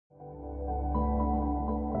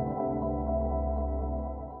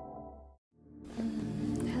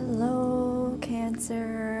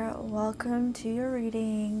welcome to your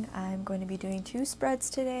reading. I'm going to be doing two spreads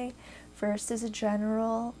today. First is a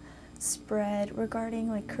general spread regarding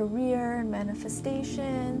like career and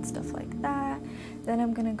manifestation, stuff like that. Then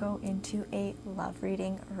I'm going to go into a love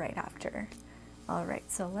reading right after.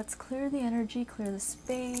 Alright, so let's clear the energy, clear the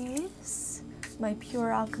space. My Pure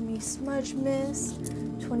Alchemy Smudge Mist,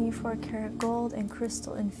 24 karat gold and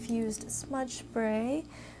crystal infused smudge spray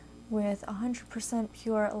with 100%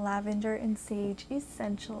 pure lavender and sage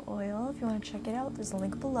essential oil. If you want to check it out, there's a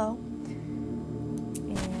link below.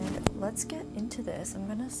 And let's get into this. I'm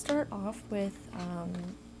going to start off with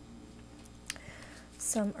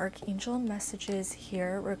some archangel messages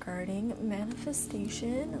here regarding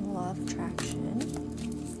manifestation and law of attraction.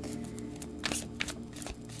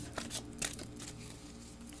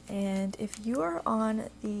 And if you are on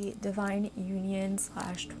the Divine Union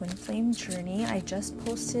 / Twin Flame journey, I just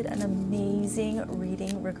posted an amazing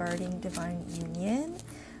reading regarding Divine Union.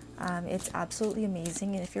 It's absolutely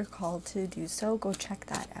amazing, and if you're called to do so, go check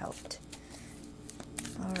that out.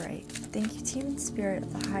 Alright, thank you, Team in Spirit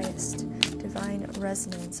of the highest divine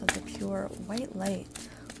resonance of the pure white light.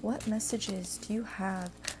 What messages do you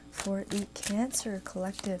have for the Cancer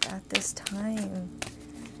collective at this time?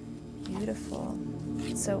 Beautiful.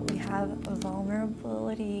 So we have a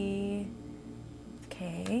vulnerability.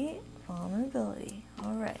 Okay, vulnerability.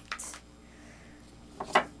 All right.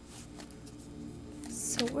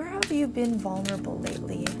 So where have you been vulnerable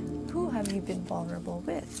lately? Who have you been vulnerable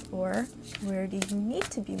with? Or where do you need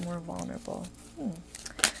to be more vulnerable?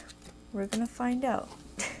 We're gonna find out.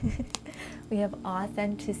 We have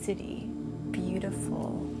authenticity.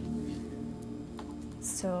 Beautiful.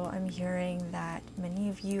 So I'm hearing that many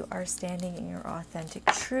of you are standing in your authentic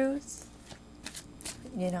truth,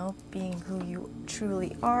 you know, being who you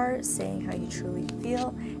truly are, saying how you truly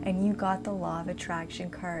feel, and you got the Law of Attraction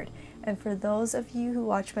card. And for those of you who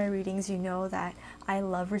watch my readings, you know that I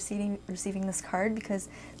love receiving this card because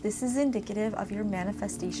this is indicative of your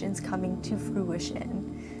manifestations coming to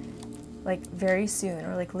fruition, like very soon,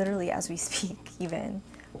 or like literally as we speak even.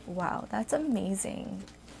 Wow, that's amazing.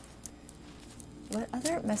 What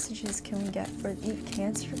other messages can we get for the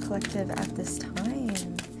Cancer collective at this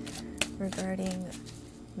time regarding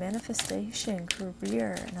manifestation,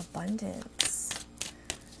 career, and abundance?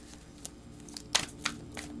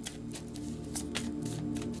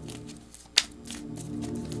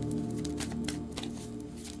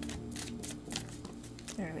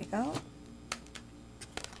 There we go.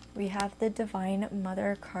 We have the Divine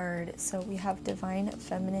Mother card, so we have divine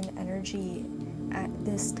feminine energy at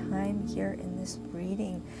this time here in this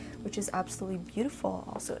reading, which is absolutely beautiful,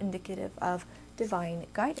 also indicative of divine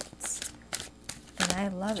guidance. And I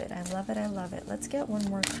love it, I love it, I love it. Let's get one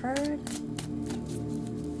more card.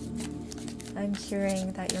 I'm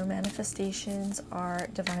hearing that your manifestations are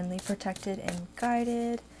divinely protected and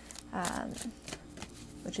guided,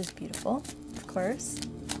 which is beautiful, of course.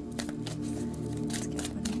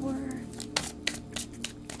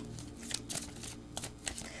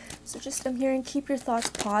 So just I'm hearing keep your thoughts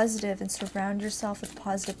positive and surround yourself with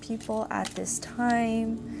positive people at this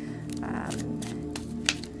time,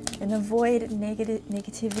 and avoid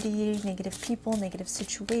negativity, negative people, negative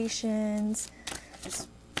situations,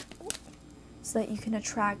 so that you can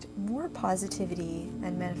attract more positivity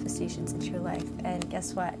and manifestations into your life. And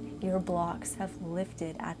guess what? Your blocks have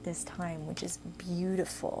lifted at this time, which is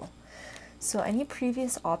beautiful. So any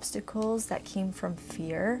previous obstacles that came from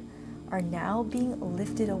fear are now being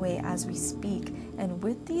lifted away as we speak. And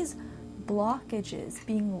with these blockages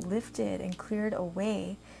being lifted and cleared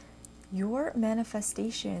away, your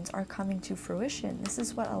manifestations are coming to fruition. This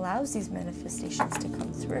is what allows these manifestations to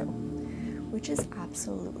come through, which is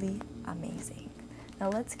absolutely amazing. Now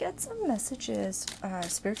let's get some messages,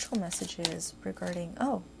 spiritual messages regarding,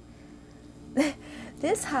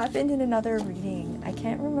 this happened in another reading. I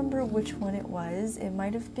can't remember which one it was. It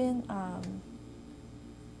might have been,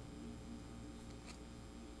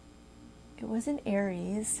 it wasn't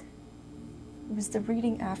Aries. It was the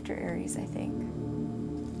reading after Aries, I think.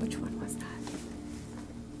 Which one was that?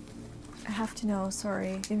 I have to know,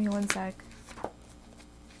 sorry. Give me one sec.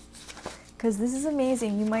 Because this is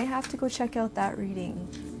amazing. You might have to go check out that reading.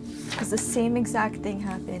 Because the same exact thing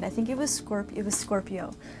happened. I think it was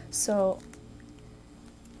Scorpio. So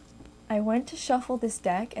I went to shuffle this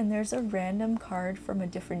deck and there's a random card from a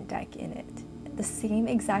different deck in it. The same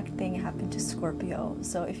exact thing happened to Scorpio.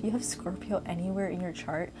 So if you have Scorpio anywhere in your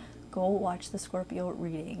chart, go watch the Scorpio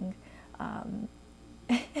reading.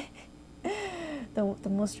 The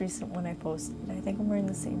most recent one I posted. I think I'm wearing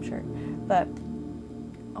the same shirt. But,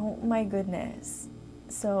 oh my goodness.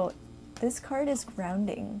 So this card is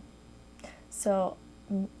grounding. So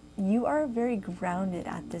you are very grounded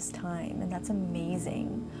at this time, and that's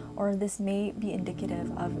amazing. Or this may be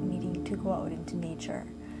indicative of needing to go out into nature,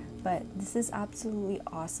 but this is absolutely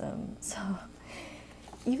awesome. So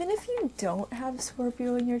even if you don't have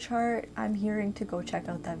Scorpio in your chart, I'm hearing to go check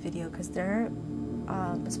out that video, because there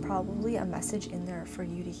is probably a message in there for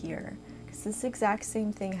you to hear, because this exact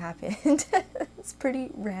same thing happened. It's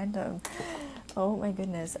pretty random. Oh my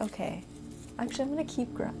goodness. Okay, actually I'm going to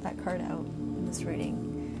keep that card out in this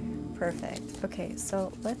reading. Perfect. Okay,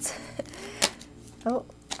 so let's oh,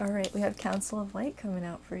 all right, we have Council of Light coming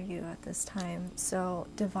out for you at this time. So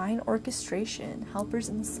divine orchestration, helpers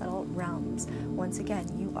in the subtle realms. Once again,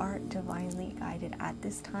 you are divinely guided at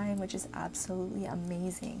this time, which is absolutely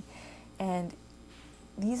amazing. And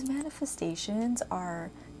these manifestations are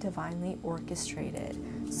divinely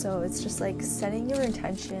orchestrated. So it's just like setting your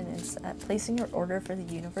intention and placing your order for the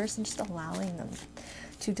universe and just allowing them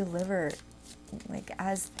to deliver like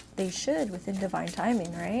as they should within divine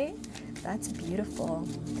timing, right? That's beautiful.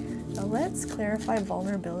 Now let's clarify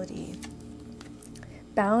vulnerability.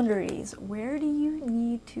 Boundaries. Where do you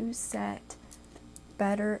need to set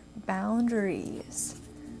better boundaries?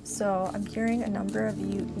 So I'm hearing a number of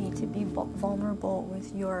you need to be vulnerable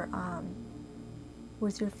with your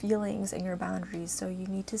feelings and your boundaries. So you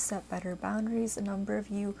need to set better boundaries. A number of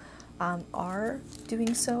you are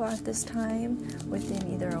doing so at this time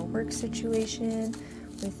within either a work situation,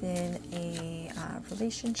 within a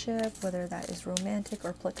relationship, whether that is romantic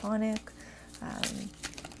or platonic.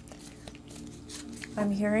 I'm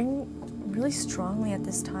hearing really strongly at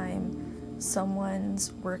this time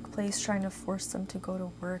someone's workplace trying to force them to go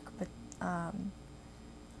to work, but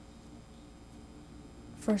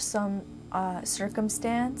for some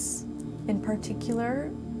circumstance in particular,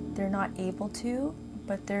 they're not able to,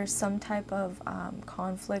 but there's some type of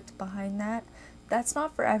conflict behind that. That's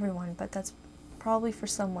not for everyone, but that's probably for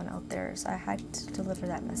someone out there, so I had to deliver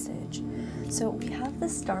that message. So we have the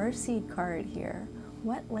Starseed card here.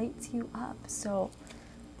 What lights you up? So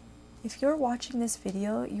if you're watching this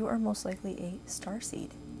video, you are most likely a starseed,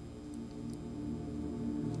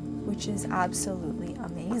 which is absolutely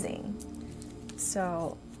amazing.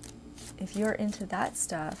 So if you're into that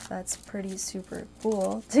stuff, that's pretty super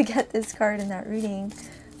cool to get this card in that reading.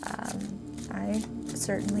 I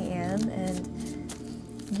certainly am, and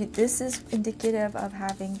this is indicative of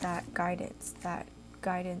having that guidance,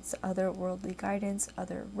 otherworldly guidance,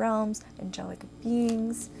 other realms, angelic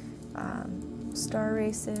beings, star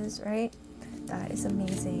races, right? That is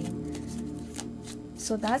amazing.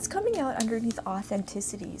 So that's coming out underneath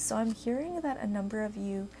authenticity. So I'm hearing that a number of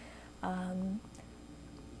you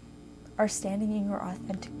are standing in your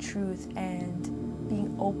authentic truth and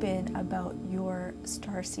being open about your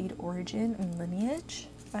starseed origin and lineage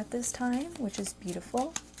at this time, which is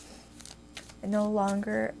beautiful. And no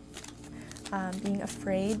longer being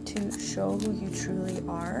afraid to show who you truly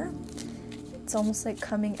are. It's almost like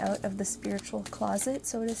coming out of the spiritual closet,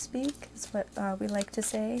 so to speak, is what we like to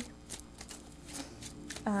say.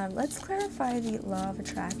 Let's clarify the law of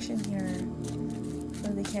attraction here for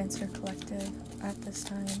the Cancer Collective at this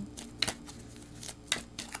time.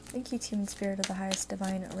 Thank you, Team and Spirit of the highest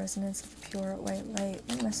divine resonance of pure white light.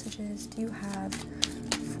 What messages do you have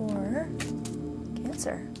for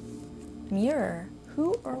Cancer? Mirror.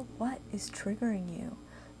 Who or what is triggering you?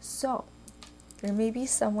 So, there may be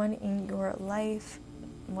someone in your life,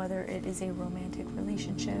 whether it is a romantic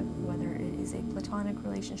relationship, whether it is a platonic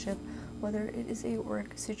relationship, whether it is a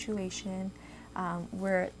work situation,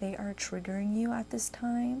 where they are triggering you at this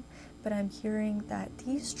time. But I'm hearing that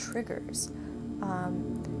these triggers,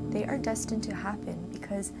 they are destined to happen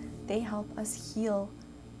because they help us heal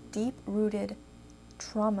deep-rooted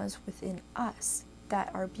traumas within us that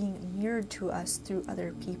are being mirrored to us through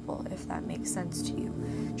other people, if that makes sense to you.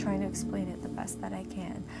 Trying to explain it the best that I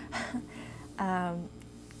can.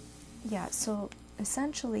 Yeah, so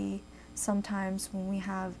essentially, sometimes when we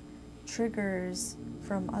have triggers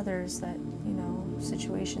from others that, you know,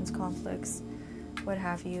 situations, conflicts, what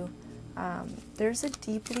have you, there's a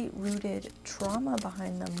deeply rooted trauma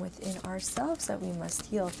behind them within ourselves that we must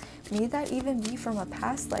heal. May that even be from a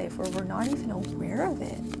past life where we're not even aware of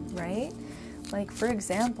it, right? Like, for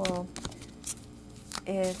example,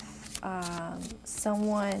 if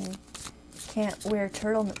someone can't wear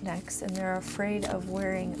turtlenecks and they're afraid of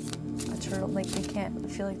wearing a turtle, like they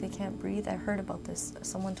feel like they can't breathe. I heard about this.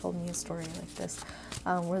 Someone told me a story like this,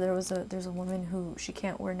 where there's a woman who she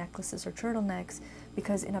can't wear necklaces or turtlenecks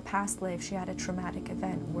because in a past life she had a traumatic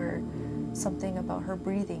event where something about her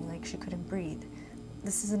breathing, like she couldn't breathe.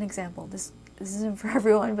 This is an example. This isn't for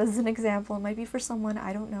everyone, but it's an example. It might be for someone.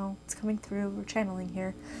 I don't know. It's coming through. We're channeling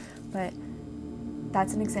here, but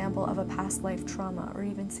that's an example of a past life trauma, or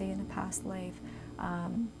even say in a past life,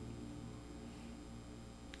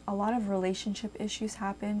 a lot of relationship issues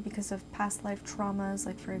happen because of past life traumas.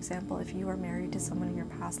 Like, for example, if you were married to someone in your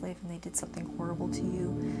past life and they did something horrible to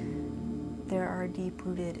you, there are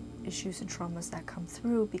deep-rooted issues and traumas that come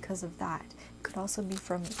through because of that. It could also be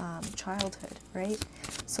from childhood, right?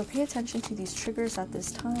 So pay attention to these triggers at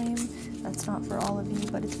this time. That's not for all of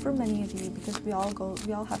you, but it's for many of you, because we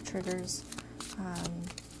all have triggers.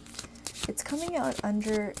 It's coming out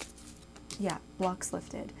under, yeah, blocks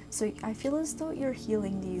lifted. So I feel as though you're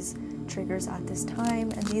healing these triggers at this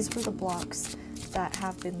time, and these were the blocks that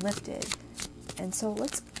have been lifted. And so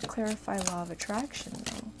let's clarify law of attraction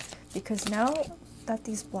though, because now that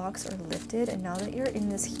these blocks are lifted, and now that you're in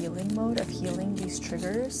this healing mode of healing these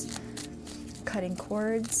triggers, cutting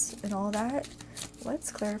cords and all that,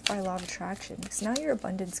 let's clarify law of attraction, because now your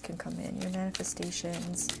abundance can come in, your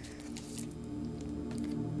manifestations.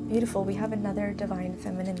 Beautiful. We have another divine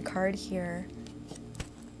feminine card here.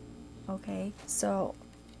 Okay, so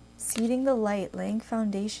seeding the light, laying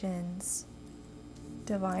foundations,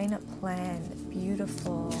 divine plan.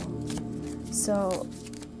 Beautiful. So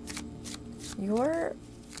your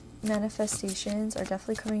manifestations are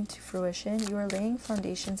definitely coming to fruition. You are laying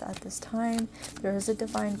foundations at this time. There is a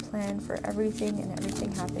divine plan for everything, and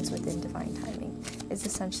everything happens within divine timing, is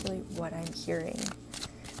essentially what I'm hearing.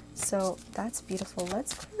 So that's beautiful.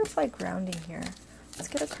 Let's clarify grounding here. Let's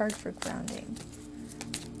get a card for grounding.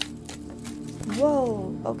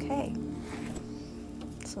 Whoa, okay.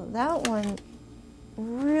 So that one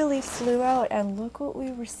really flew out, and look what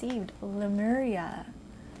we received. Lemuria.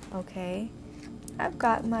 Okay. I've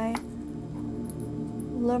got my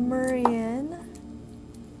Lemurian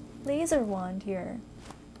laser wand here.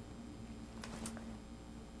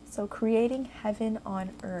 So creating heaven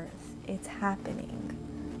on earth. It's happening.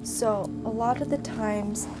 So a lot of the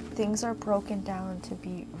times things are broken down to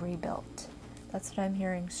be rebuilt. That's what I'm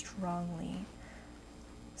hearing strongly.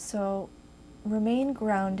 So remain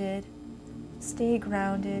grounded, stay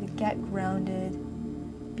grounded, get grounded,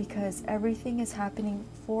 because everything is happening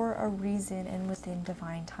for a reason and within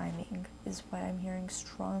divine timing, is what I'm hearing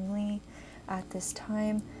strongly at this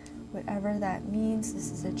time. Whatever that means, this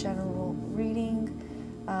is a general reading.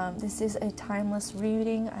 This is a timeless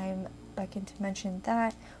reading. I'm begging to mention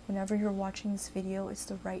that whenever you're watching this video, it's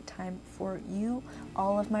the right time for you.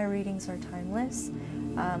 All of my readings are timeless.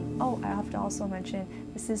 Oh, I have to also mention,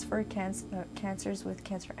 this is for cancers with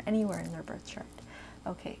cancer anywhere in their birth chart.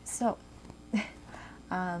 Okay, so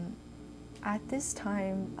at this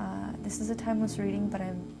time, this is a timeless reading, but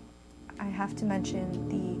I have to mention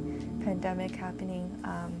the pandemic happening.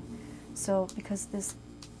 So because this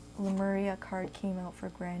Lemuria card came out for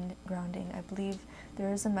grounding, I believe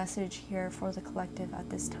there is a message here for the collective at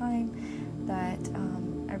this time, that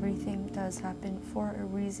everything does happen for a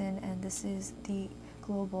reason, and this is the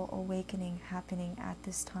global awakening happening at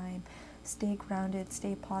this time. Stay grounded,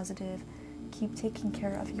 stay positive, keep taking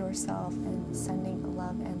care of yourself, and sending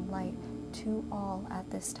love and light to all at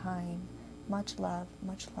this time. Much love,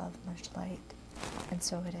 much love, much light. And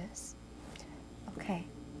so it is. Okay.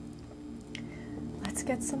 Let's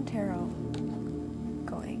get some tarot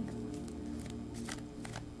going.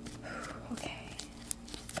 Okay.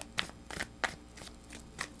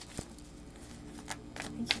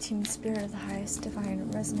 Thank you, Team Spirit of the highest divine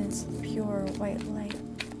resonance, pure white light.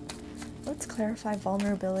 Let's clarify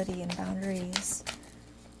vulnerability and boundaries.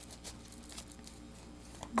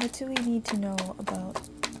 What do we need to know about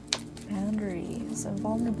boundaries and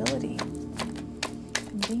vulnerability?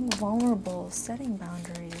 And being vulnerable, setting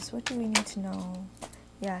boundaries. What do we need to know?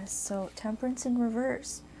 Yes, so temperance in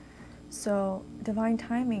reverse. So divine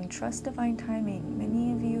timing, trust divine timing.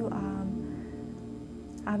 Many of you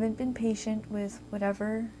haven't been patient with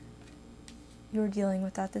whatever you're dealing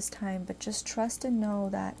with at this time, but just trust and know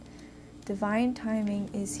that divine timing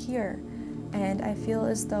is here. And I feel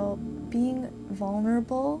as though being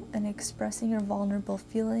vulnerable and expressing your vulnerable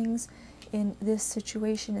feelings in this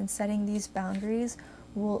situation and setting these boundaries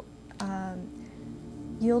will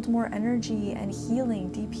yield more energy, and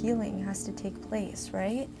healing, deep healing has to take place,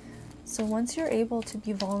 right? So once you're able to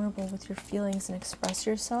be vulnerable with your feelings and express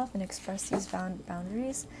yourself and express these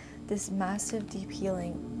boundaries, this massive deep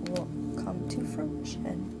healing will come to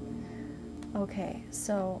fruition. Okay,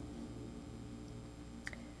 so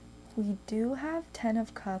we do have 10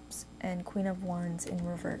 of Cups and Queen of Wands in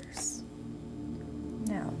reverse.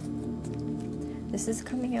 Now, this is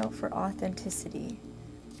coming out for authenticity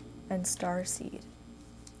and starseed.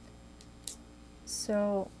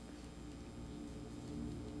 So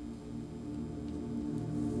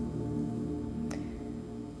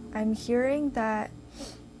I'm hearing that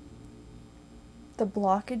the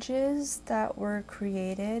blockages that were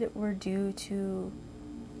created were due to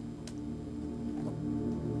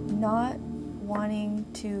not wanting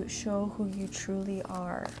to show who you truly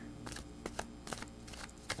are,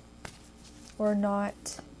 or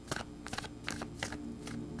not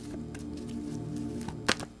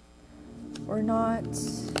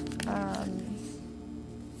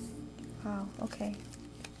wow, okay.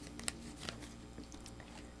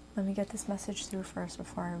 Let me get this message through first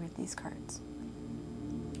before I read these cards.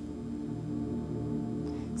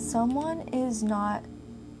 Someone is not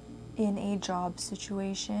in a job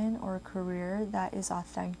situation or career that is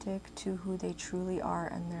authentic to who they truly are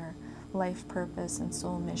and their life purpose and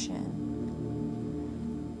soul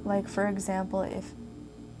mission. Like, for example, if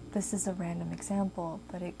this is a random example,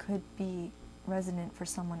 but it could be resonant for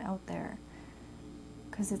someone out there,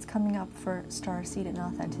 because it's coming up for starseed and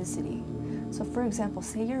authenticity. So for example,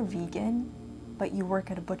 say you're vegan, but you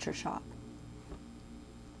work at a butcher shop,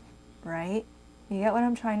 right? You get what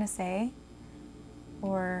I'm trying to say?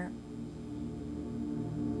 Or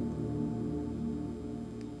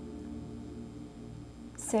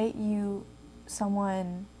say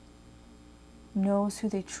someone knows who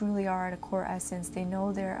they truly are at a core essence. They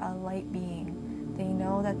know they're a light being. They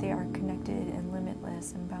know that they are connected and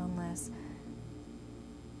limitless and boundless,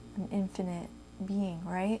 an infinite being,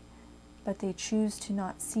 right? But they choose to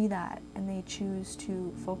not see that, and they choose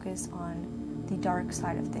to focus on the dark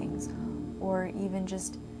side of things, or even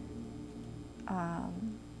just I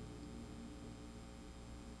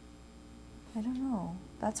don't know.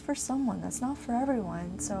 That's for someone. That's not for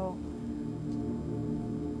everyone. So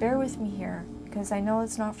bear with me here, because I know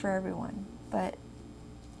it's not for everyone, but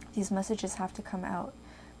these messages have to come out.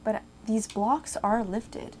 But these blocks are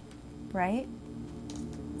lifted, right?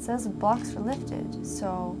 It says blocks are lifted.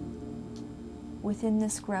 So within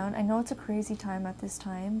this ground, I know it's a crazy time at this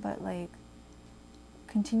time, but like,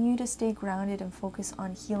 continue to stay grounded and focus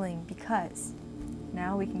on healing, because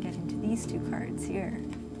now we can get into these two cards here.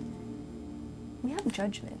 We have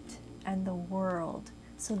Judgment and the World.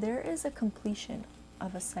 So there is a completion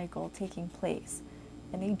of a cycle taking place,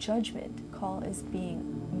 and a judgment call is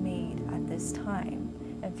being made at this time.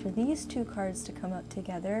 And for these two cards to come out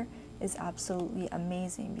together is absolutely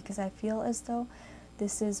amazing, because I feel as though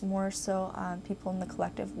this is more so people in the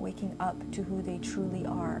collective waking up to who they truly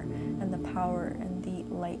are, and the power and the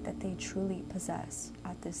light that they truly possess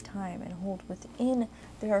at this time and hold within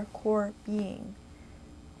their core being,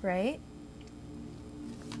 right?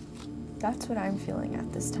 That's what I'm feeling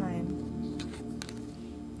at this time.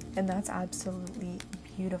 And that's absolutely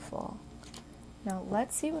beautiful. Now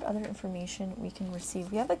let's see what other information we can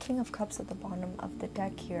receive. We have a King of Cups at the bottom of the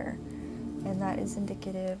deck here, and that is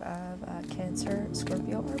indicative of Cancer,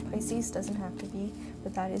 Scorpio, or Pisces. Doesn't have to be,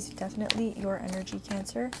 but that is definitely your energy,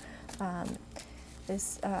 Cancer.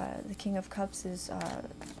 The King of Cups is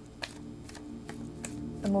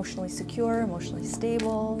emotionally secure, emotionally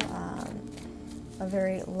stable, a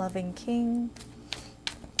very loving king,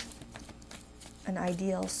 an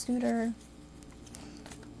ideal suitor.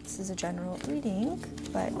 This is a general reading,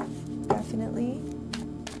 but definitely,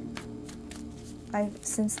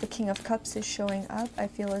 since the King of Cups is showing up, I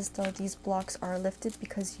feel as though these blocks are lifted,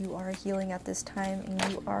 because you are healing at this time, and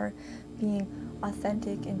you are being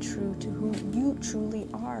authentic and true to who you truly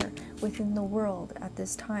are within the world at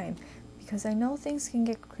this time. Because I know things can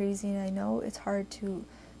get crazy, and I know it's hard to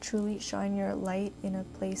truly shine your light in a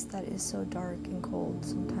place that is so dark and cold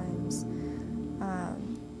sometimes.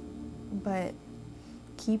 But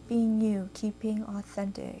keeping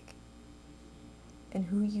authentic and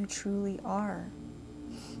who you truly are,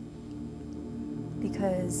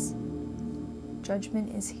 because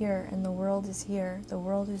judgment is here and the world is here. The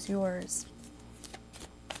world is yours.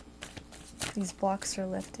 These blocks are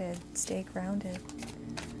lifted. Stay grounded.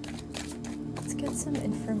 Let's get some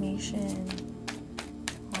information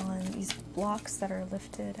on these blocks that are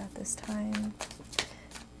lifted at this time.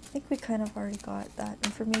 I think we kind of already got that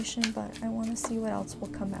information, but I want to see what else will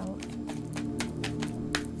come out.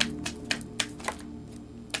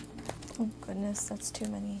 Oh goodness, that's too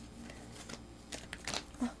many.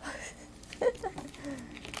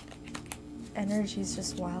 Energy's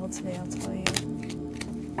just wild today, I'll tell you.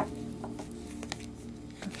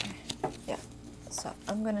 Okay, yeah. So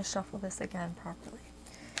I'm going to shuffle this again properly.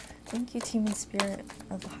 Thank you, Team and Spirit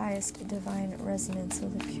of the highest divine resonance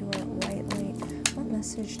of the pure white light. What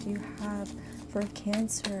message do you have for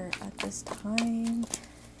Cancer at this time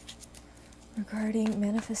regarding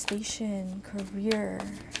manifestation, career,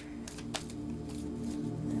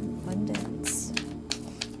 abundance?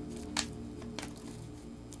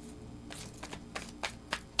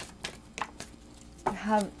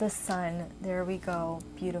 have the sun. There we go.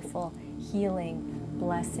 Beautiful. Healing,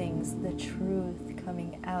 blessings, the truth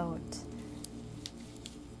coming out.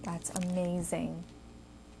 That's amazing.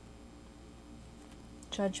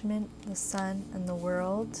 Judgment, the sun, and the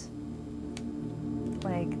world.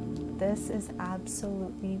 Like, this is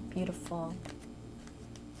absolutely beautiful.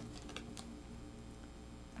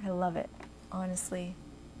 I love it, honestly.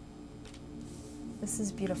 This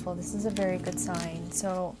is beautiful. This is a very good sign.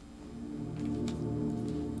 So,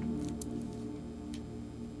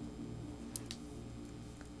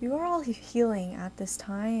 you are all healing at this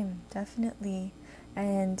time, definitely.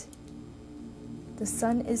 And the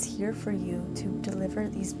sun is here for you to deliver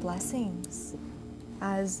these blessings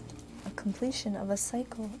as a completion of a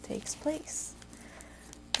cycle takes place.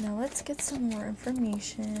 Now let's get some more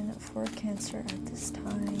information for Cancer at this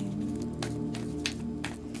time.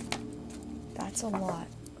 That's a lot.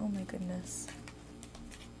 Oh my goodness.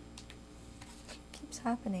 Keeps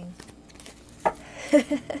happening.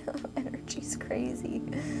 Energy's crazy.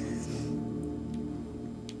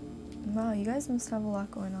 Wow, you guys must have a lot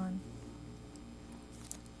going on.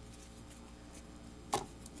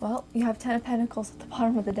 Well, you have 10 of Pentacles at the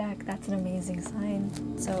bottom of the deck. That's an amazing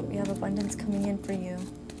sign. So you have abundance coming in for you.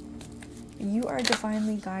 You are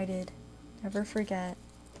divinely guided. Never forget.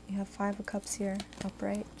 You have 5 of Cups here,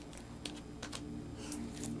 upright.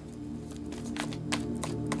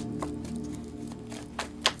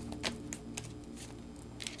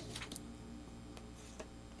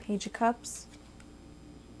 Page of Cups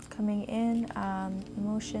coming in.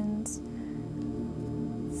 Emotions.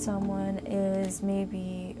 Someone is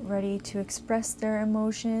maybe ready to express their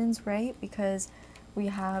emotions, right? Because we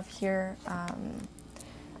have here,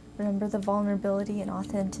 remember the vulnerability and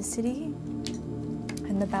authenticity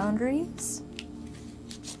and the boundaries.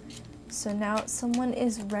 So now someone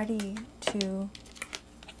is ready to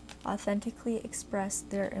authentically express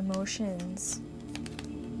their emotions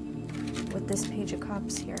with this Page of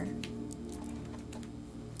Cups here.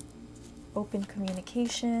 Open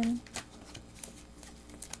communication.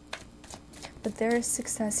 But there is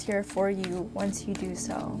success here for you once you do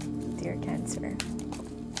so, dear Cancer.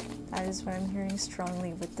 That is what I'm hearing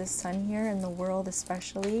strongly with this sun here in the world,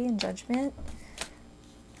 especially in judgment.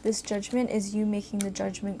 This judgment is you making the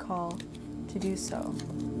judgment call to do so.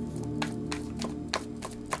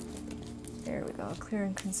 There we go, a clear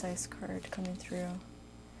and concise card coming through.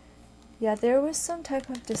 Yeah, there was some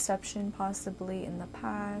type of deception possibly in the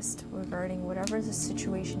past regarding whatever the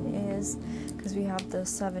situation is, because we have the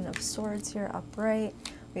 7 of Swords here upright.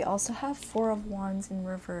 We also have 4 of Wands in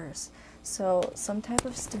reverse. So some type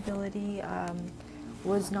of stability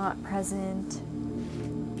was not present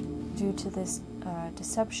due to this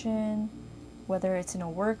deception, whether it's in a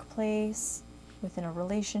workplace, within a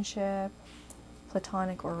relationship,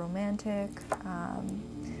 platonic or romantic,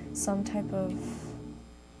 some type of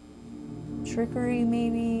trickery,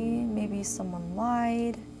 maybe someone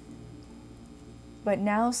lied, but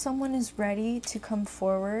now someone is ready to come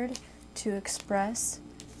forward to express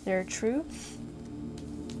their truth,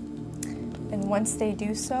 and once they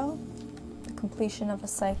do so, the completion of a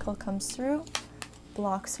cycle comes through,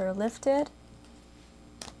 blocks are lifted,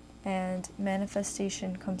 and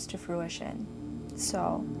manifestation comes to fruition.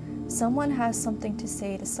 So someone has something to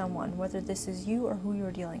say to someone, whether this is you or who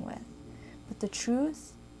you're dealing with, but the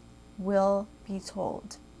truth will be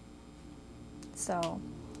told. So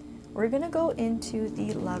we're gonna go into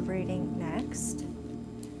the love reading next,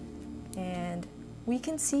 and we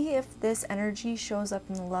can see if this energy shows up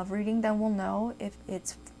in the love reading. Then we'll know if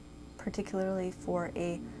it's particularly for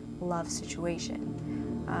a love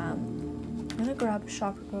situation. I'm gonna grab a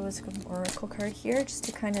Chakra Oracle card here just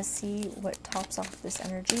to kind of see what tops off this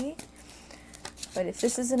energy. But if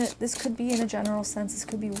this isn't it, this could be in a general sense. This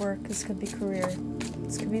could be work, this could be career,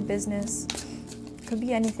 this could be business, it could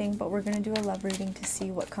be anything, but we're going to do a love reading to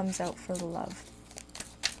see what comes out for the love.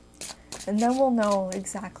 And then we'll know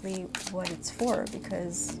exactly what it's for,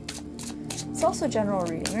 because it's also a general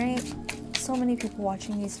reading, right? So many people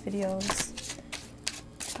watching these videos.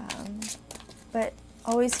 But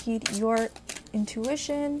always heed your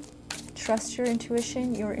intuition. Trust your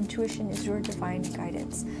intuition. Your intuition is your divine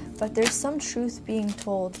guidance. But there's some truth being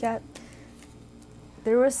told. Yet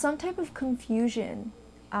there was some type of confusion,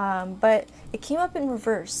 but it came up in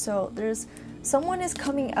reverse. So someone is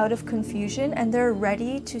coming out of confusion and they're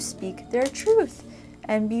ready to speak their truth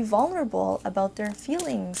and be vulnerable about their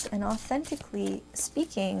feelings and authentically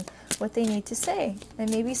speaking what they need to say.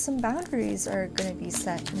 And maybe some boundaries are going to be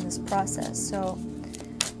set in this process. So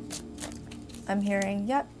I'm hearing,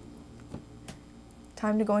 yep,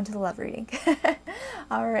 time to go into the love reading.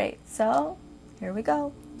 All right, so here we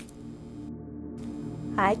go.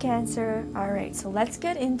 Hi, Cancer. All right, so let's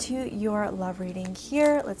get into your love reading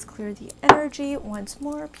here. Let's clear the energy once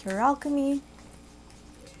more. Pure alchemy.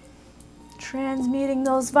 Transmuting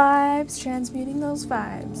those vibes, transmuting those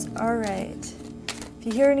vibes. All right. If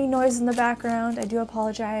you hear any noise in the background, I do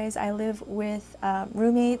apologize. I live with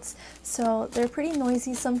roommates, so they're pretty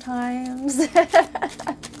noisy sometimes.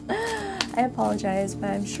 I apologize, but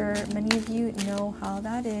I'm sure many of you know how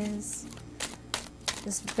that is.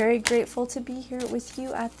 Just very grateful to be here with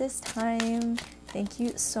you at this time. Thank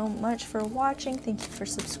you so much for watching. Thank you for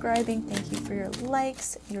subscribing. Thank you for your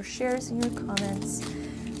likes, your shares, and your comments.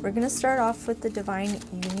 We're going to start off with the Divine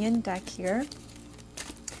Union deck here.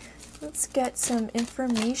 Let's get some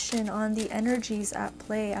information on the energies at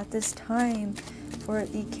play at this time for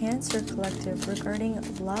the Cancer Collective regarding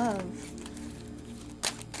love.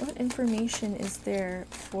 What information is there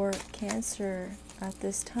for Cancer at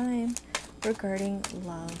this time regarding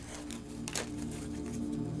love?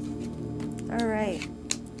 All right.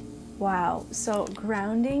 Wow. So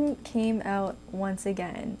grounding came out once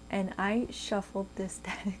again, and I shuffled this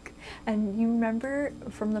deck. And you remember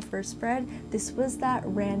from the first spread, this was that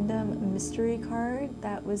random mystery card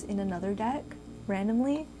that was in another deck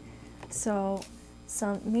randomly. So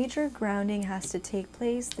some major grounding has to take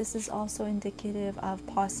place. This is also indicative of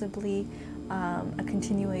possibly a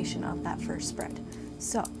continuation of that first spread.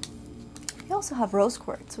 So we also have rose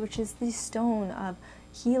quartz, which is the stone of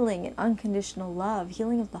healing and unconditional love,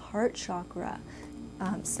 healing of the heart chakra,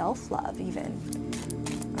 self-love even.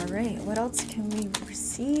 All right, what else can we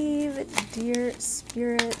receive, dear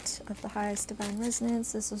spirit of the highest divine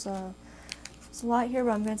resonance? There's a lot here,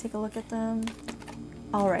 but I'm going to take a look at them.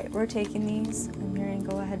 All right, we're taking these. I'm hearing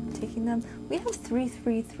go ahead taking them. We have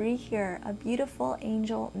 333 here, a beautiful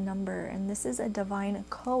angel number, and this is a divine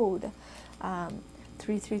code.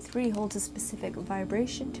 333 holds a specific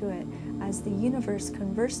vibration to it as the universe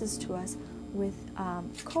converses to us with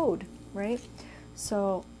code, right?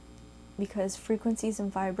 So because frequencies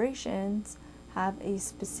and vibrations have a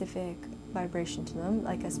specific vibration to them,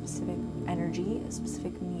 like a specific energy, a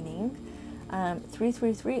specific meaning,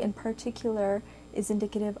 333 in particular is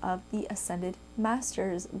indicative of the ascended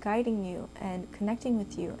masters guiding you and connecting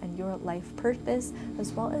with you and your life purpose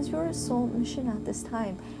as well as your soul mission at this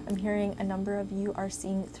time. I'm hearing a number of you are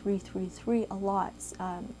seeing 333 a lot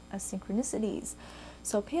as synchronicities.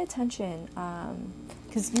 So pay attention,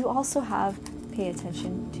 because you also have pay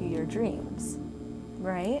attention to your dreams,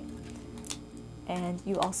 right? And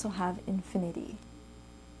you also have infinity.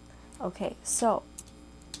 Okay, so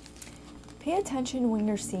pay attention when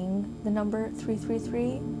you're seeing the number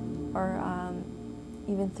 333 or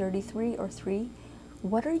even 33 or 3.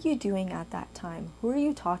 What are you doing at that time? Who are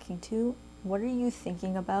you talking to? What are you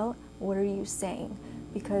thinking about? What are you saying?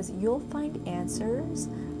 Because you'll find answers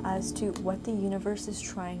as to what the universe is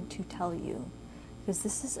trying to tell you. Because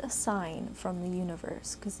this is a sign from the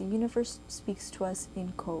universe. Because the universe speaks to us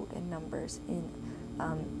in code and numbers, in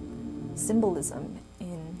symbolism,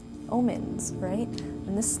 in omens, right?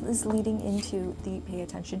 And this is leading into the pay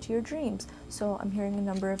attention to your dreams. So I'm hearing a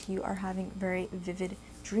number of you are having very vivid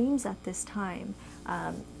dreams at this time.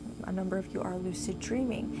 A number of you are lucid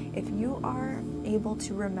dreaming. If you are able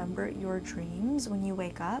to remember your dreams when you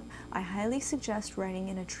wake up, I highly suggest writing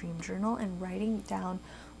in a dream journal and writing down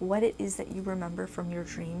what it is that you remember from your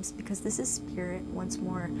dreams, because this is spirit once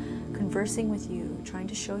more conversing with you, trying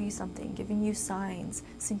to show you something, giving you signs,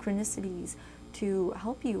 synchronicities to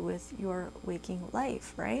help you with your waking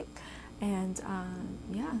life, right? And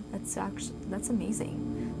yeah, that's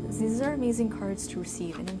amazing. These are amazing cards to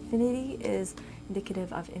receive. And infinity is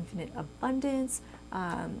indicative of infinite abundance.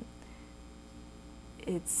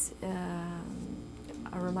 It's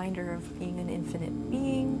a reminder of being an infinite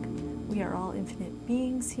being. We are all infinite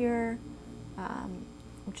beings here,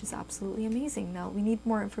 which is absolutely amazing. Now, we need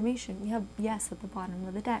more information. We have yes at the bottom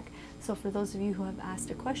of the deck. So for those of you who have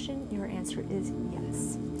asked a question, your answer is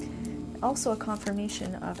yes. Also a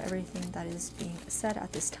confirmation of everything that is being said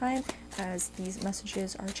at this time, as these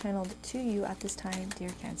messages are channeled to you at this time,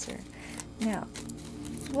 dear Cancer. Now,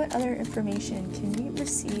 what other information can we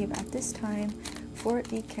receive at this time for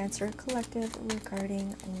the Cancer Collective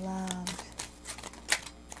regarding love?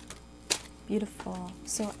 Beautiful.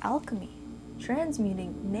 So alchemy,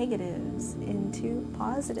 transmuting negatives into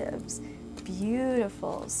positives.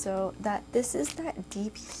 Beautiful. So that this is that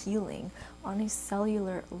deep healing on a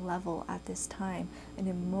cellular level at this time, an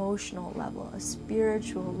emotional level, a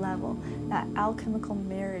spiritual level, that alchemical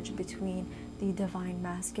marriage between the divine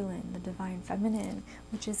masculine, the divine feminine,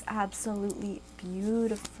 which is absolutely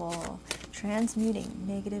beautiful. transmuting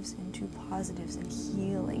negatives into positives and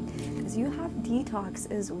healing, because you have detox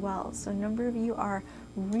as well. So a number of you are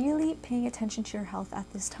really paying attention to your health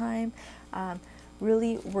at this time,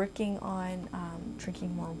 really working on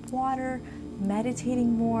drinking more water,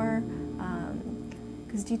 meditating more,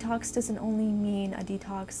 because detox doesn't only mean a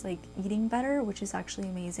detox like eating better, which is actually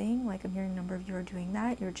amazing. Like I'm hearing a number of you are doing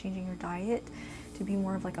that. You're changing your diet to be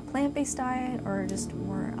more of like a plant-based diet or just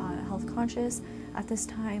more health conscious at this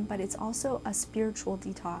time, but it's also a spiritual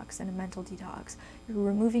detox and a mental detox. You're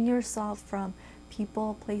removing yourself from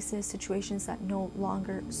people, places, situations that no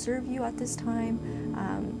longer serve you at this time.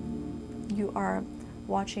 You are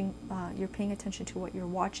watching, you're paying attention to what you're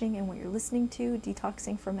watching and what you're listening to,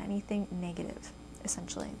 detoxing from anything negative,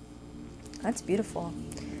 essentially. That's beautiful.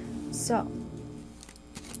 So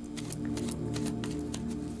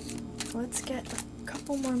let's get a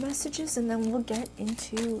couple more messages and then we'll get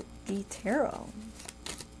into the tarot.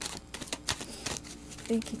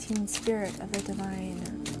 Thank you, Team Spirit of the Divine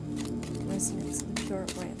Resonance and Pure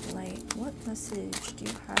White Light. What message do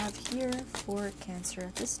you have here for Cancer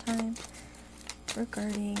at this time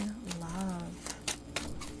regarding love?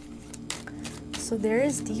 So there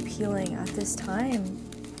is deep healing at this time,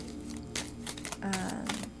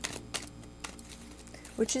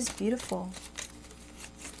 which is beautiful.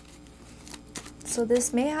 So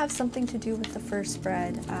this may have something to do with the first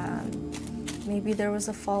spread. Maybe there was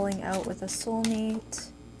a falling out with a soulmate.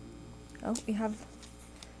 Oh, we have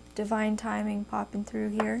divine timing popping through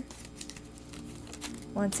here.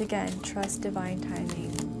 Once again, trust divine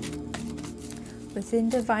timing. Within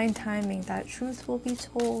divine timing, that truth will be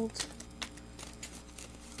told.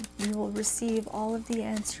 You will receive all of the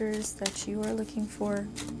answers that you are looking for.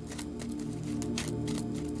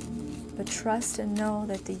 But trust and know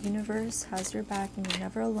that the universe has your back and you're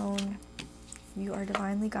never alone. You are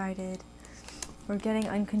divinely guided. We're getting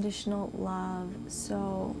unconditional love.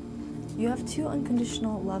 So you have two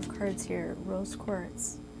unconditional love cards here, Rose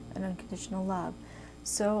Quartz and unconditional love.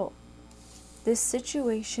 So this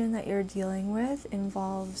situation that you're dealing with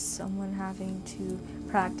involves someone having to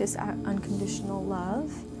practice unconditional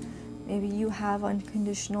love. Maybe you have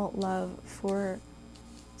unconditional love for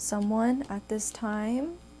someone at this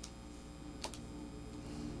time.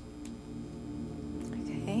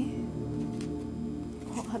 Okay.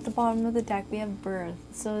 At the bottom of the deck we have birth.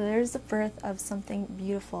 So there's the birth of something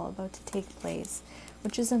beautiful about to take place,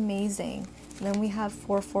 which is amazing. And then we have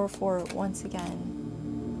 444 once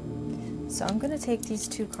again. So I'm going to take these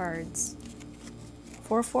two cards.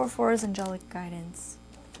 444 is angelic guidance.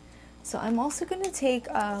 So I'm also going to take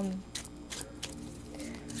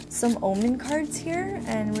some omen cards here,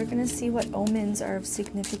 and we're going to see what omens are of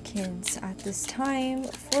significance at this time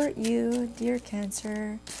for you, dear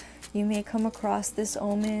Cancer. You may come across this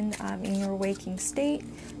omen in your waking state.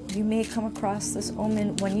 You may come across this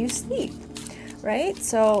omen when you sleep, right?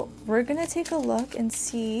 So we're going to take a look and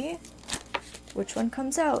see which one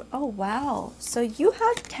comes out. Oh, wow. So you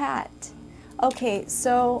have cat. Okay,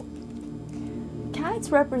 so cats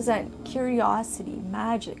represent curiosity,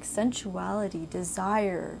 magic, sensuality,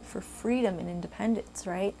 desire for freedom and independence,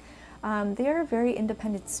 right? They are very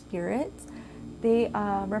independent spirits. They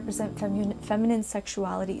represent feminine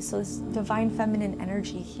sexuality, so this divine feminine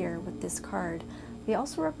energy here with this card. They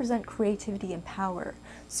also represent creativity and power.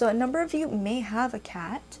 So a number of you may have a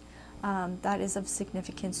cat that is of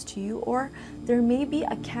significance to you, or there may be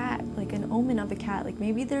a cat, like an omen of a cat. Like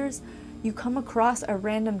maybe you come across a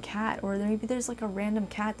random cat, or maybe there's like a random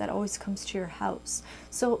cat that always comes to your house.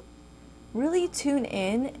 So really tune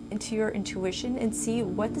in into your intuition and see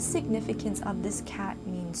what the significance of this cat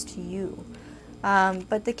means to you.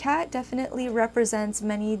 But the cat definitely represents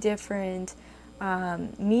many different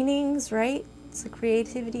meanings, right? It's the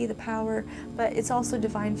creativity, the power, but it's also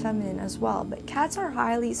divine feminine as well. But cats are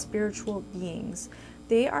highly spiritual beings.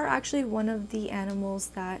 They are actually one of the animals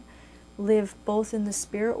that live both in the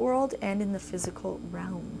spirit world and in the physical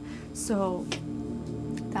realm. So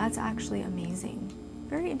that's actually amazing.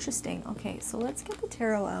 Very interesting. Okay, so let's get the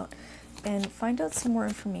tarot out and find out some more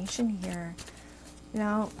information here.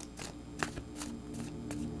 Now,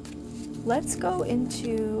 let's go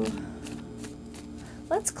into,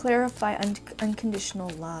 let's clarify unconditional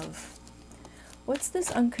love. What's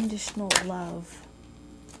this unconditional love?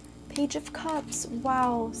 Page of Cups.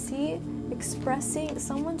 Wow, see?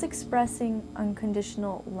 Someone's expressing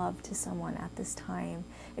unconditional love to someone at this time.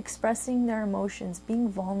 Expressing their emotions, being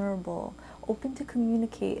vulnerable, open to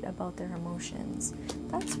communicate about their emotions.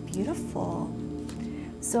 That's beautiful.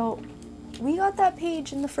 So we got that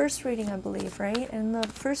page in the first reading, I believe, right? And the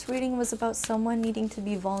first reading was about someone needing to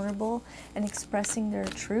be vulnerable and expressing their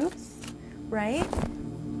truth, right?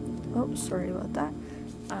 Oh, sorry about that.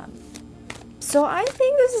 So I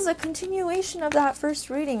think this is a continuation of that first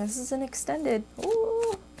reading. This is an extended.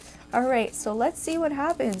 Ooh. All right, so let's see what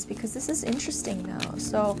happens, because this is interesting now.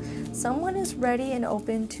 So someone is ready and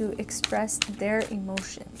open to express their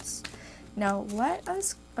emotions. Now let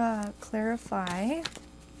us clarify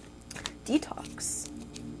detox.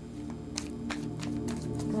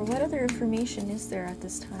 Or what other information is there at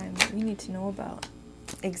this time that we need to know about?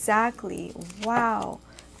 Exactly. Wow.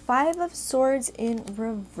 5 of Swords in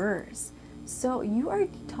reverse. So you are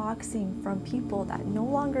detoxing from people that no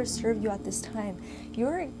longer serve you at this time.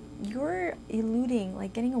 You're eluding,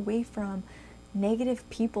 like getting away from negative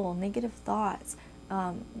people, negative thoughts.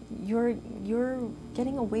 You're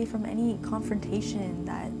getting away from any confrontation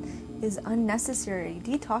that is unnecessary.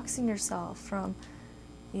 Detoxing yourself from,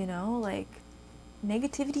 you know, like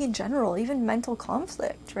negativity in general, even mental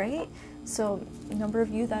conflict, right? So a number of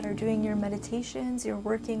you that are doing your meditations, you're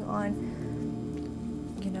working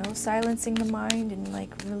on, you know, silencing the mind and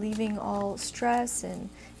like relieving all stress and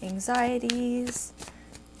anxieties.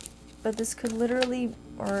 But this could literally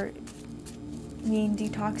or mean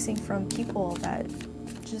detoxing from people that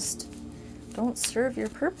just don't serve your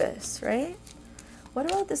purpose, right? What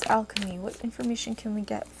about this alchemy? What information can we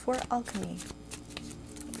get for alchemy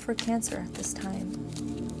for Cancer at this time?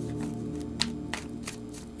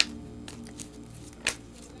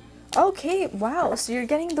 Okay, wow, so you're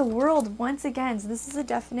getting the World once again. So this is a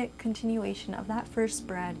definite continuation of that first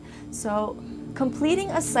spread. So completing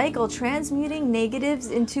a cycle, transmuting negatives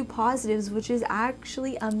into positives, which is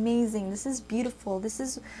actually amazing. This is beautiful. This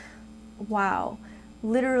is, wow.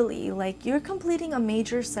 Literally, like, you're completing a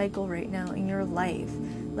major cycle right now in your life.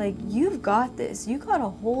 Like, you've got this. You got a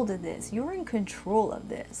hold of this. You're in control of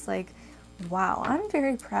this. Like, wow, I'm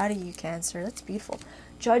very proud of you, Cancer. That's beautiful.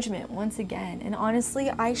 Judgment once again. And honestly,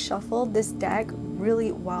 I shuffled this deck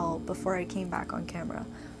really well before I came back on camera.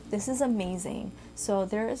 This is amazing. So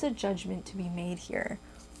there is a judgment to be made here.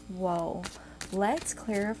 Whoa. Let's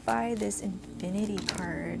clarify this Infinity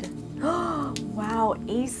card. Wow,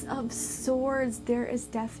 Ace of Swords. There is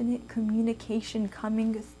definite communication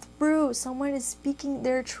coming through. Someone is speaking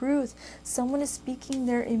their truth. Someone is speaking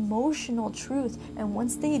their emotional truth. And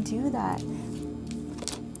once they do that,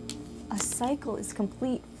 a cycle is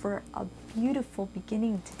complete for a beautiful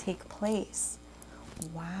beginning to take place.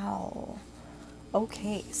 Wow.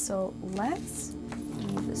 Okay, so let's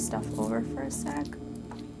move this stuff over for a sec.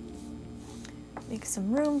 Make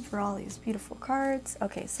some room for all these beautiful cards.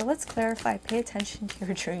 Okay, so let's clarify. Pay attention to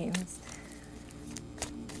your dreams.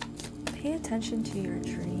 Pay attention to your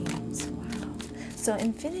dreams. Wow. So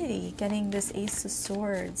Infinity, getting this Ace of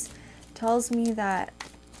Swords, tells me that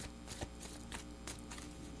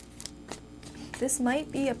this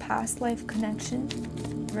might be a past life connection,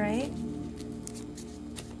 right?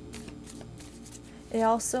 It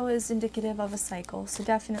also is indicative of a cycle. So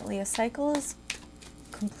definitely a cycle is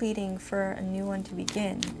completing for a new one to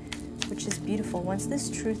begin, which is beautiful once this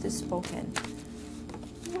truth is spoken.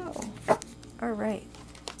 Whoa. All right.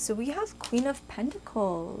 So we have Queen of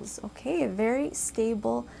Pentacles. Okay, a very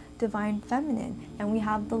stable divine feminine. And we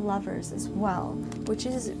have the Lovers as well, which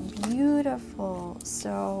is beautiful.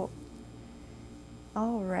 So,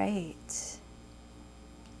 all right.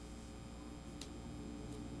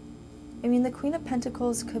 I mean, the Queen of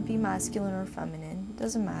Pentacles could be masculine or feminine. It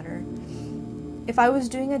doesn't matter. If I was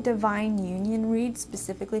doing a divine union read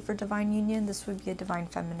specifically for divine union, this would be a divine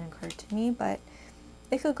feminine card to me, but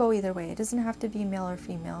it could go either way. It doesn't have to be male or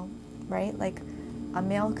female, right? Like a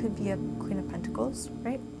male could be a Queen of Pentacles,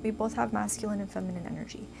 right? We both have masculine and feminine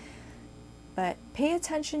energy. But pay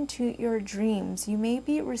attention to your dreams. You may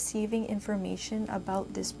be receiving information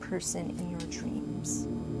about this person in your dreams.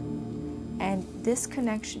 And this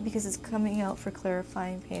connection, because it's coming out for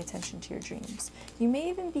clarifying, pay attention to your dreams. You may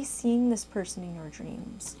even be seeing this person in your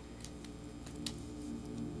dreams.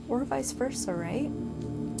 Or vice versa, right?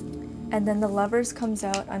 And then the Lovers comes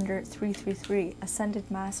out under 333, Ascended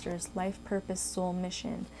Masters, Life Purpose, Soul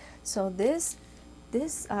Mission. So this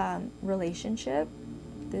relationship,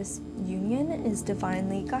 this union is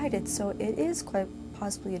divinely guided. So it is quite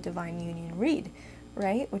possibly a divine union read,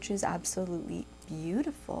 right? Which is absolutely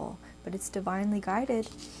beautiful. But it's divinely guided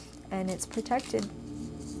and it's protected,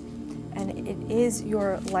 and it is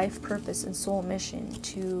your life purpose and soul mission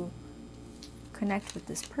to connect with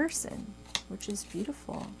this person, which is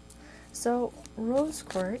beautiful. So Rose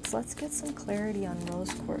Quartz, let's get some clarity on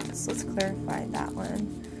Rose Quartz. Let's clarify that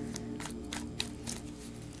one.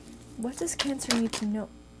 What does Cancer need to know?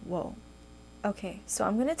 Whoa. Okay, so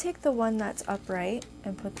I'm going to take the one that's upright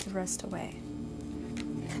and put the rest away.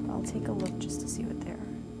 I'll take a look just to see what they are.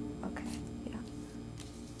 Okay, yeah.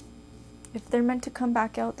 If they're meant to come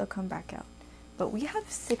back out, they'll come back out. But we have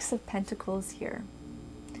 6 of Pentacles here.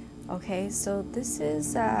 Okay, so this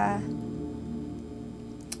is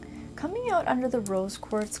coming out under the Rose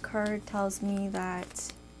Quartz card tells me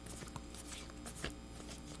that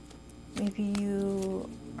maybe you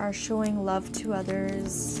are showing love to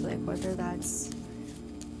others, like whether that's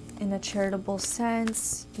in a charitable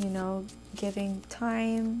sense, you know, giving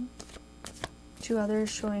time to others,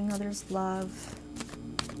 showing others love.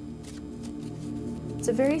 It's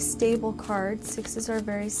a very stable card. 6s are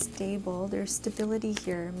very stable. There's stability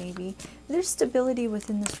here, maybe. There's stability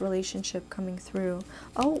within this relationship coming through.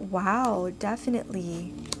 Oh, wow,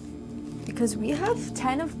 definitely. Because we have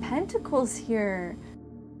 10 of Pentacles here.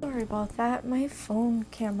 Sorry about that. My phone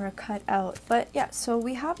camera cut out. But yeah, so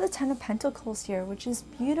we have the 10 of Pentacles here, which is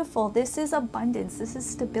beautiful. This is abundance. This is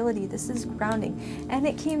stability. This is grounding. And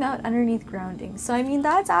it came out underneath grounding. So, I mean,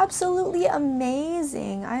 that's absolutely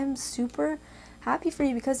amazing. I'm super happy for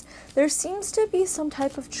you because there seems to be some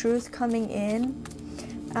type of truth coming in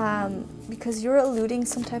because you're eluding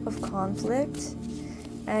some type of conflict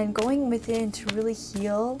and going within to really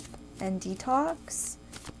heal and detox.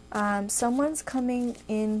 Someone's coming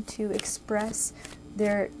in to express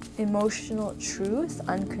their emotional truth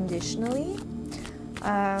unconditionally.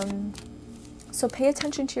 So pay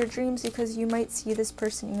attention to your dreams because you might see this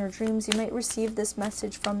person in your dreams. You might receive this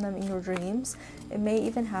message from them in your dreams. It may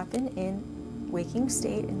even happen in waking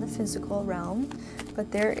state in the physical realm, but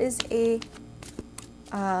there is a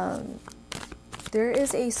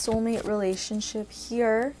soulmate relationship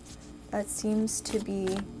here that seems to be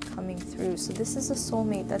coming through. So this is a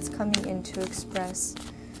soulmate that's coming in to express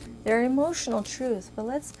their emotional truth. But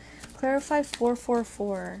let's clarify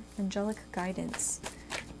 444 angelic guidance.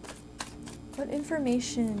 What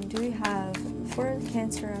information do we have for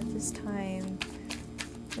Cancer at this time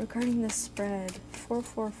regarding this spread?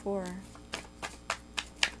 444.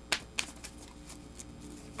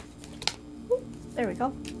 There we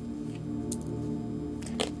go.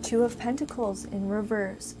 2 of Pentacles in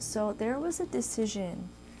reverse. So there was a decision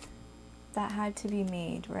that had to be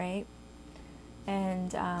made, right?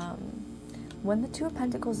 And when the 2 of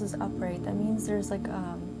Pentacles is upright, that means there's like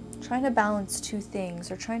trying to balance 2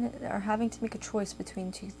 things, or having to make a choice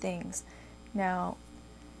between 2 things. Now,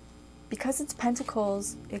 because it's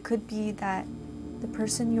Pentacles, it could be that the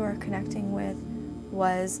person you are connecting with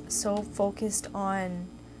was so focused on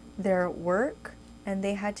their work and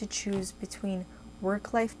they had to choose between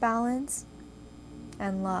work-life balance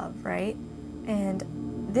and love, right?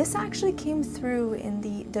 And this actually came through in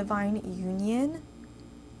the Divine Union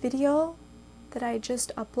video that I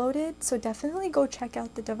just uploaded. So definitely go check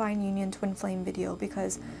out the Divine Union Twin Flame video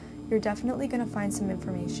because you're definitely going to find some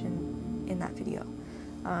information in that video.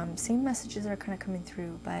 Same messages are kind of coming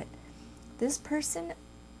through, but this person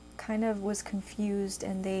kind of was confused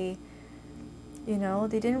and they, you know,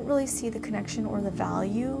 they didn't really see the connection or the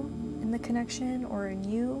value in the connection or in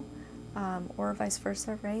you, or vice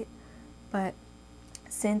versa, right? But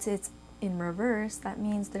since it's in reverse, that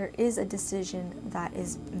means there is a decision that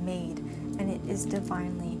is made and it is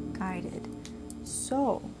divinely guided.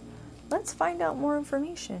 So let's find out more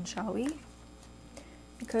information, shall we?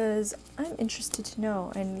 Because I'm interested to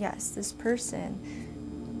know. And yes, this person,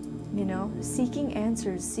 you know, seeking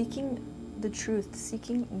answers, seeking the truth,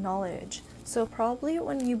 seeking knowledge. So probably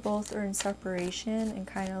when you both are in separation and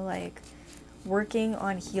kind of like working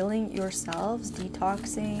on healing yourselves,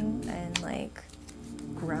 detoxing and like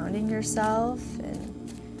grounding yourself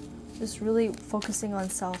and just really focusing on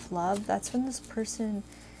self-love, that's when this person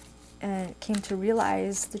came to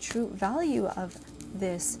realize the true value of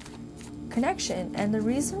this connection. And the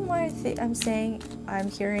reason why I'm saying I'm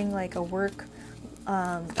hearing like a work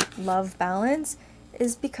love balance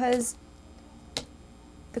is because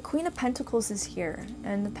the Queen of Pentacles is here,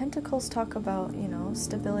 and the Pentacles talk about, you know,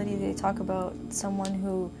 stability. They talk about someone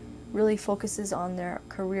who really focuses on their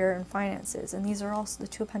career and finances, and these are also the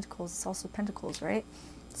 2 of Pentacles. It's also Pentacles, right?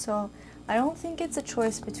 So I don't think it's a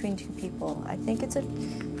choice between 2 people. I think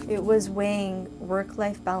it was weighing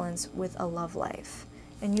work-life balance with a love life.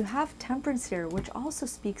 And you have Temperance here, which also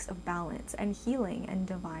speaks of balance and healing and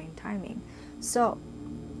divine timing. So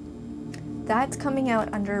that's coming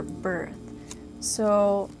out under birth.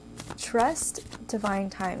 So trust divine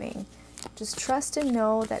timing. Just trust and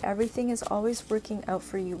know that everything is always working out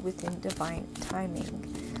for you within divine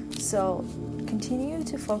timing. So continue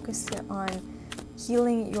to focus on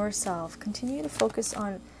healing yourself. Continue to focus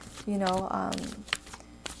on, you know,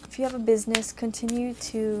 if you have a business, continue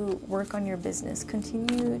to work on your business.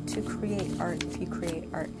 Continue to create art if you create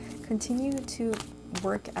art. Continue to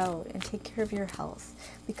work out and take care of your health.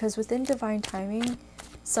 Because within divine timing,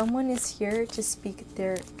 Someone is here to speak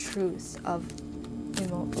their truth of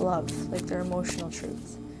love, like their emotional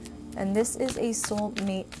truth. And this is a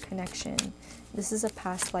soulmate connection. This is a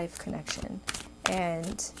past life connection.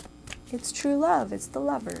 And it's true love. It's the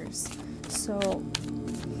lovers. So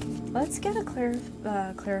let's get a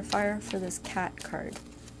clarifier for this cat card.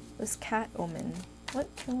 This cat omen. What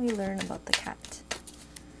can we learn about the cat?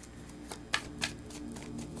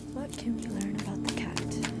 What can we learn about the cat?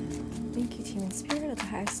 Thank you, Team and Spirit, of the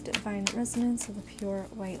highest divine resonance of the pure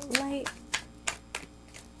white light.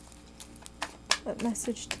 What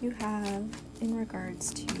message do you have in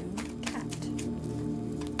regards to cat?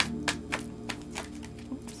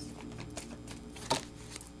 Oops.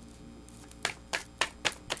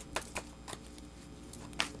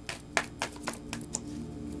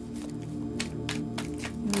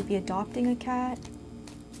 Maybe adopting a cat.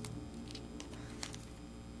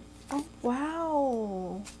 Oh,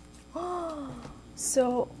 wow.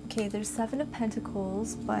 So, okay, there's 7 of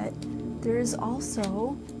Pentacles, but there's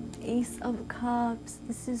also Ace of Cups.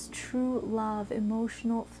 This is true love,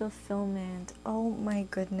 emotional fulfillment. Oh my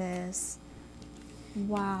goodness.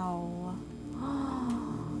 Wow.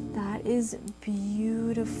 That is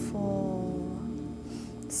beautiful.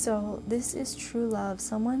 So this is true love.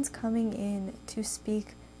 Someone's coming in to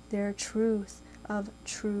speak their truth of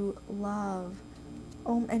true love.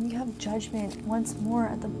 Oh, and you have Judgment once more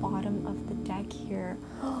at the bottom of the deck here.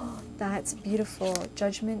 That's beautiful.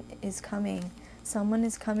 Judgment is coming. Someone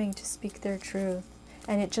is coming to speak their truth.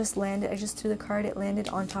 And it just landed, I just threw the card, it landed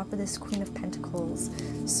on top of this Queen of Pentacles.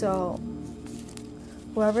 So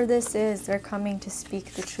whoever this is, they're coming to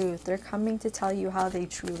speak the truth. They're coming to tell you how they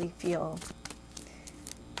truly feel.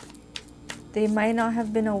 They might not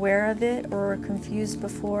have been aware of it or confused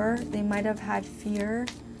before. They might have had fear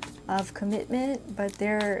of commitment, but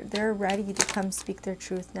they're ready to come speak their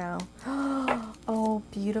truth now. Oh,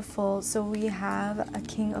 beautiful. So we have a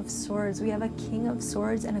King of Swords. We have a King of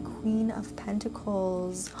Swords and a Queen of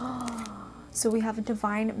Pentacles. So we have a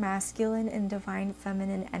divine masculine and divine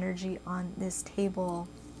feminine energy on this table.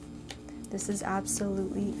 This is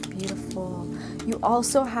absolutely beautiful. You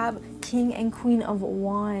also have King and Queen of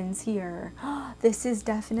Wands here. This is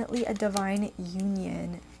definitely a divine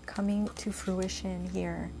union coming to fruition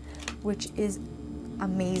here, which is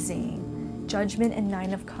amazing. Judgment and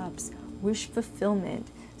 9 of Cups, wish fulfillment.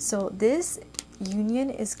 So this union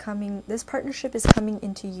is coming, this partnership is coming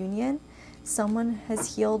into union. Someone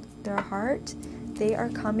has healed their heart. They are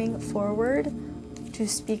coming forward to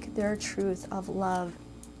speak their truth of love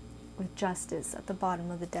with justice at the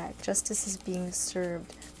bottom of the deck. Justice is being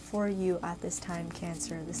served for you at this time,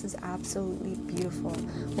 Cancer. This is absolutely beautiful.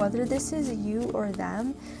 Whether this is you or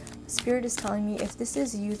them, Spirit is telling me if this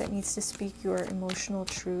is you that needs to speak your emotional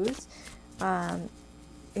truth,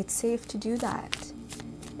 it's safe to do that.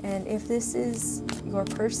 And if this is your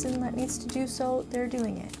person that needs to do so, they're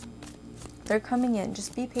doing it. They're coming in.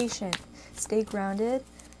 Just be patient. Stay grounded.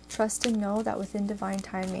 Trust and know that within divine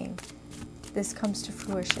timing, this comes to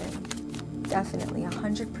fruition. Definitely,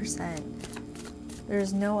 100%.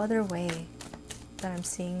 There's no other way that I'm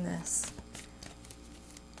seeing this.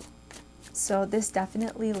 So this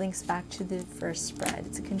definitely links back to the first spread.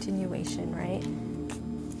 It's a continuation, right?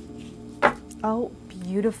 Oh,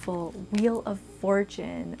 beautiful. Wheel of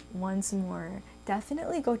Fortune once more.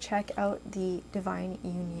 Definitely go check out the Divine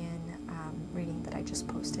Union reading that I just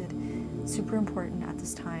posted. Super important at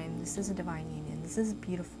this time. This is a Divine Union. This is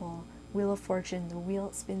beautiful. Wheel of Fortune. The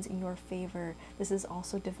wheel spins in your favor. This is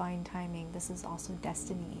also divine timing. This is also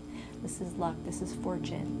destiny. This is luck. This is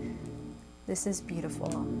fortune. This is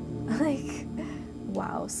beautiful. Like,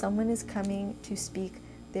 wow. Someone is coming to speak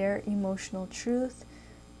their emotional truth,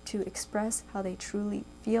 to express how they truly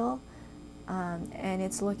feel. And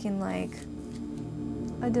it's looking like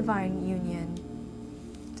a divine union,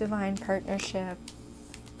 divine partnership,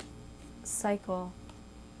 cycle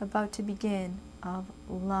about to begin of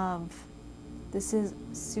love. This is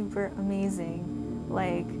super amazing.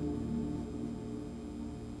 Like,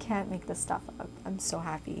 can't make this stuff up. I'm so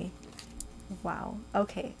happy. Wow.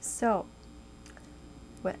 Okay, so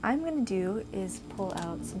what I'm going to do is pull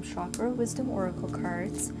out some Chakra Wisdom Oracle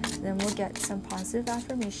cards, and then we'll get some positive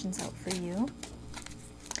affirmations out for you.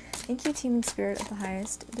 Thank you, Team and Spirit of the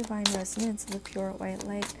highest divine resonance of the pure white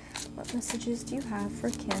light. What messages do you have for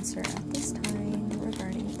Cancer at this time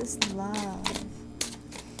regarding this love?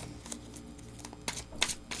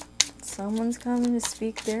 Someone's coming to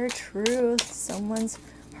speak their truth. Someone's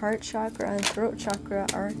heart chakra and throat chakra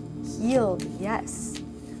are healed. Yes.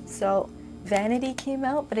 So Vanity came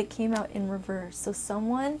out, but it came out in reverse. So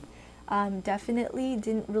someone definitely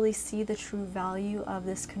didn't really see the true value of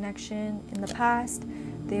this connection in the past.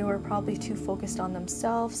 they were probably too focused on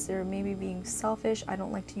themselves. They're maybe being selfish. I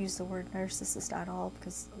don't like to use the word narcissist at all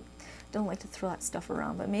because I don't like to throw that stuff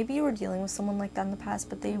around. But maybe you were dealing with someone like that in the past,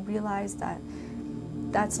 but they realized that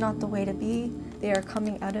that's not the way to be. They are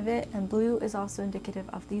coming out of it. And blue is also indicative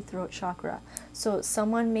of the throat chakra. So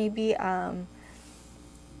someone maybe in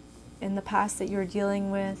the past that you're dealing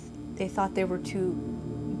with, they thought they were too,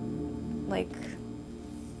 like,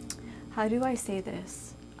 how do I say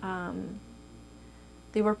this?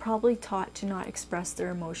 They were probably taught to not express their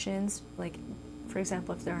emotions. Like, for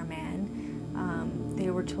example, if they're a man, they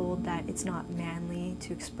were told that it's not manly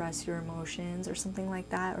to express your emotions or something like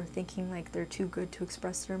that, or thinking like they're too good to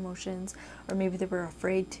express their emotions, or maybe they were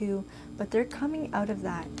afraid to. But they're coming out of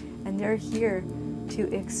that, and they're here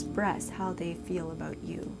to express how they feel about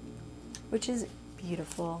you, which is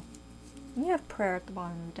beautiful. And you have prayer at the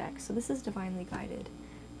bottom of the deck, so this is divinely guided.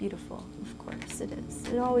 Beautiful, of course it is.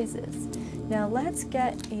 It always is. Now let's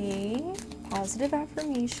get a positive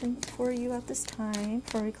affirmation for you at this time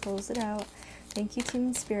before we close it out. Thank you, Team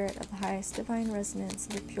and Spirit of the highest divine resonance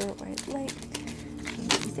of the pure white light.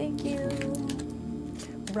 Thank you.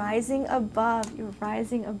 Rising above. You're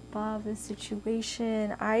rising above the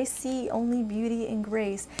situation. I see only beauty and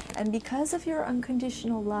grace. And because of your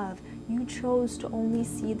unconditional love, you chose to only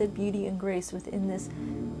see the beauty and grace within this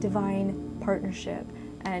divine partnership.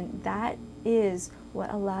 And that is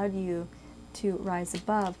what allowed you to rise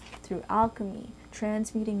above through alchemy,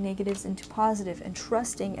 transmuting negatives into positive, and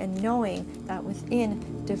trusting and knowing that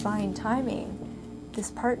within divine timing,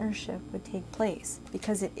 this partnership would take place,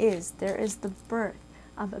 because there is the birth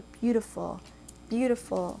of a beautiful,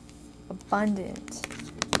 beautiful, abundant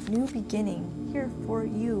new beginning here for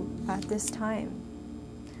you at this time.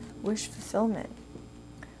 Wish fulfillment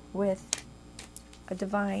with a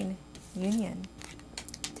divine union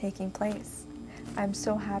taking place. I'm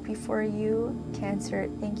so happy for you, Cancer.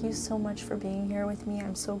 Thank you so much for being here with me.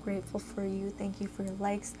 I'm so grateful for you. Thank you for your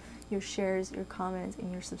likes, your shares, your comments,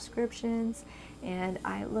 and your subscriptions. And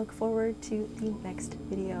I look forward to the next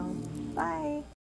video. Bye!